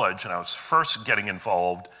college and I was first getting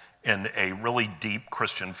involved in a really deep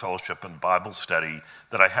Christian fellowship and Bible study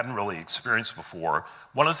that I hadn't really experienced before,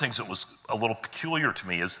 one of the things that was a little peculiar to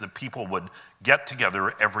me is that people would get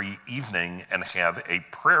together every evening and have a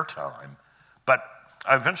prayer time. But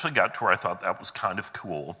I eventually got to where I thought that was kind of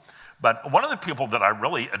cool. But one of the people that I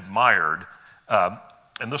really admired,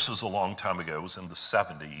 and this was a long time ago, it was in the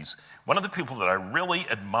 70s, one of the people that I really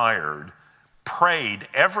admired prayed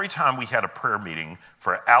every time we had a prayer meeting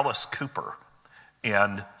for Alice Cooper.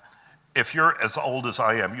 And if you're as old as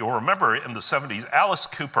I am, you'll remember in the 70s, Alice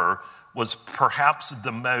Cooper was perhaps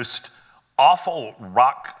the most awful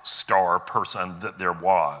rock star person that there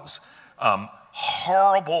was.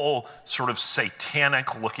 Horrible, sort of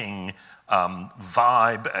satanic-looking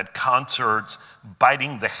vibe at concerts,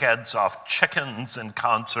 biting the heads off chickens in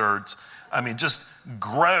concerts. I mean, just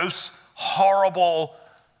gross, horrible,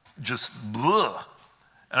 just bleh.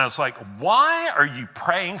 And I was like, why are you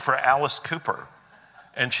praying for Alice Cooper?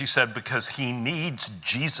 And she said, because he needs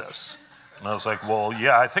Jesus. And I was like, well,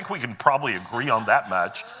 yeah, I think we can probably agree on that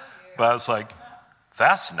much. But I was like,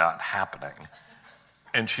 that's not happening.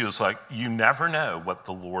 And she was like, you never know what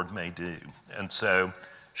the Lord may do. And so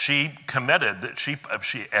she committed that she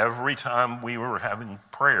every time we were having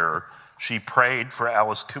prayer, she prayed for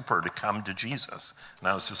Alice Cooper to come to Jesus. And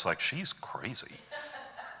I was just like, she's crazy.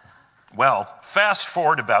 Well, fast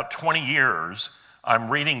forward about 20 years, I'm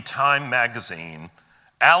reading Time magazine.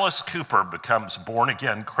 Alice Cooper becomes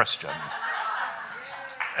born-again Christian.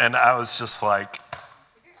 And I was just like,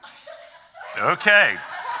 okay.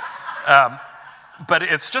 But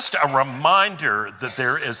it's just a reminder that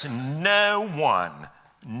there is no one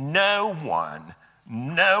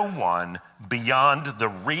beyond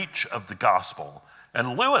the reach of the gospel.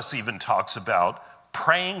 And Lewis even talks about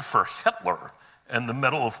praying for Hitler in the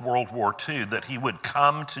middle of World War II, that he would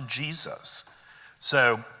come to Jesus.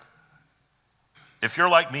 So If you're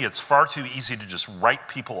like me, it's far too easy to just write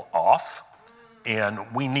people off, and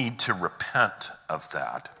we need to repent of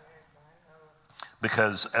that.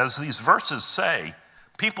 Because as these verses say,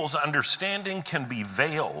 people's understanding can be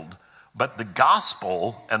veiled, but the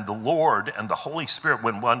gospel and the Lord and the Holy Spirit,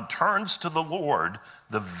 when one turns to the Lord,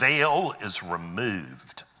 the veil is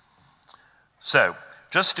removed. So,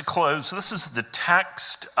 just to close, this is the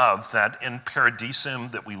text of that In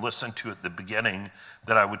Paradisum that we listened to at the beginning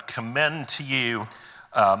that I would commend to you.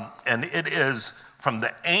 And it is from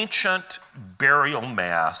the ancient burial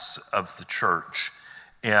mass of the church.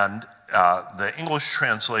 And the English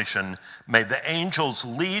translation, may the angels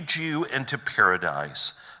lead you into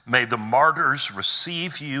paradise. May the martyrs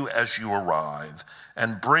receive you as you arrive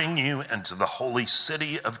and bring you into the holy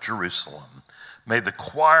city of Jerusalem. May the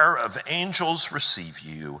choir of angels receive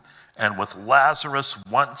you, and with Lazarus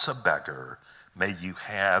once a beggar, may you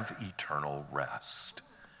have eternal rest.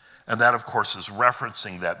 And that, of course, is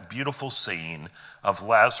referencing that beautiful scene of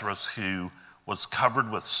Lazarus who was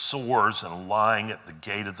covered with sores and lying at the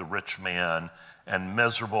gate of the rich man and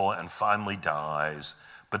miserable and finally dies.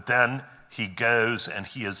 But then he goes and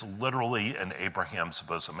he is literally in Abraham's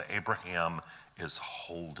bosom. Abraham is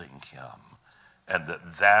holding him. And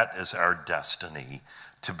that is our destiny,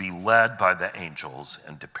 to be led by the angels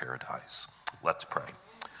into paradise. Let's pray.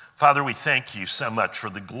 Father, we thank you so much for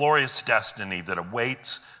the glorious destiny that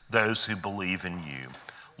awaits those who believe in you.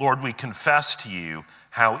 Lord, we confess to you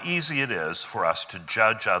how easy it is for us to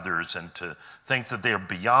judge others and to think that they are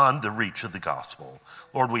beyond the reach of the gospel.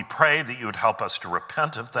 Lord, we pray that you would help us to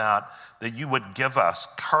repent of that you would give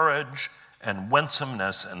us courage and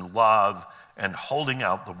winsomeness and love and holding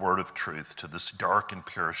out the word of truth to this dark and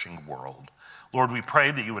perishing world. Lord, we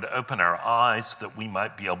pray that you would open our eyes that we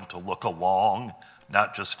might be able to look along,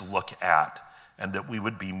 not just look at, and that we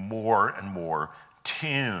would be more and more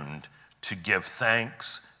tuned to give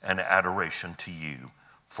thanks and adoration to you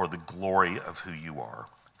for the glory of who you are.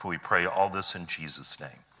 For we pray all this in Jesus'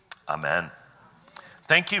 name. Amen.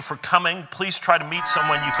 Thank you for coming. Please try to meet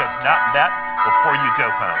someone you have not met before you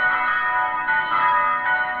go home.